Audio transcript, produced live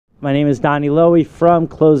My name is Donnie Lowy from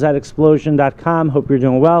Closeoutexplosion.com. Hope you're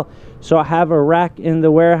doing well. So I have a rack in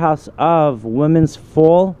the warehouse of women's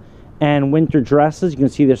fall and winter dresses. You can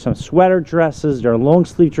see there's some sweater dresses, there are long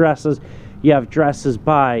sleeve dresses. You have dresses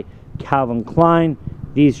by Calvin Klein.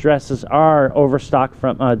 These dresses are overstocked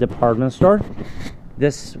from a department store.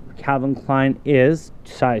 This Calvin Klein is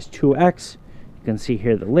size 2X. You can see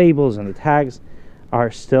here the labels and the tags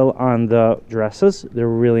are still on the dresses. They're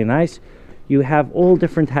really nice. You have all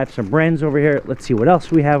different types of brands over here. Let's see what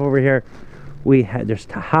else we have over here. There's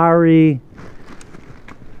Tahari.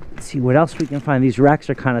 Let's see what else we can find. These racks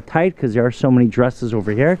are kind of tight because there are so many dresses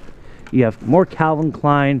over here. You have more Calvin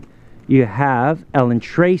Klein. You have Ellen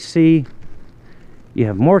Tracy. You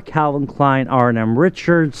have more Calvin Klein, R&M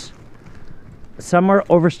Richards. Some are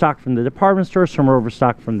overstocked from the department store. Some are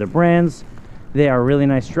overstocked from the brands. They are really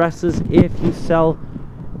nice dresses. If you sell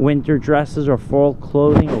winter dresses or fall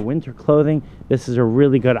clothing or winter clothing, this is a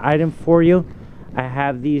really good item for you. I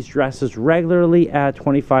have these dresses regularly at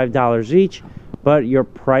 $25 each, but your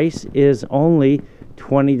price is only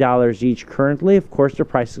 $20 each currently. Of course, the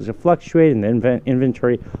prices are fluctuating and the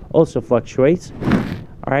inventory also fluctuates.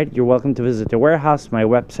 All right, you're welcome to visit the warehouse. My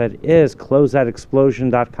website is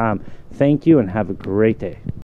closeoutexplosion.com. Thank you and have a great day.